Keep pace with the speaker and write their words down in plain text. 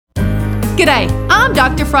G'day, I'm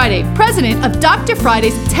Dr. Friday, president of Dr.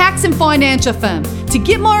 Friday's Tax and Financial Firm. To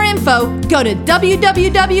get more info, go to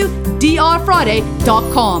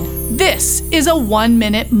www.drfriday.com. This is a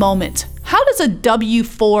 1-minute moment. How does a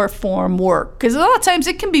W-4 form work? Because a lot of times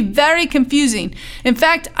it can be very confusing. In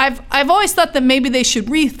fact, I've always thought that maybe they should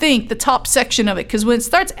rethink the top section of it, because when it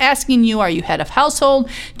starts asking you, are you head of household?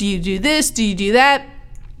 Do you do this? Do you do that?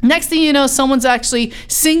 Next thing you know, someone's actually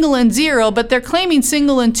single and 0, but they're claiming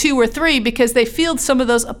single and 2 or 3 because they feel some of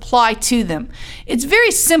those apply to them. It's very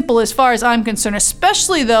simple as far as I'm concerned,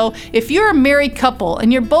 especially though if you're a married couple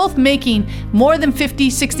and you're both making more than $50,000,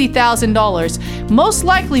 $60,000, most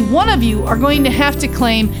likely one of you are going to have to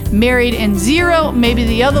claim married and 0, maybe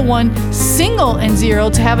the other one single and 0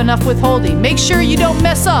 to have enough withholding. Make sure you don't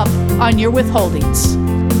mess up on your withholdings.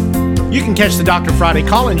 You can catch the Dr. Friday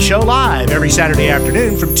call-in show live every Saturday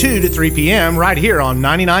afternoon from 2 to 3 p.m. right here on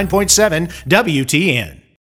 99.7 WTN.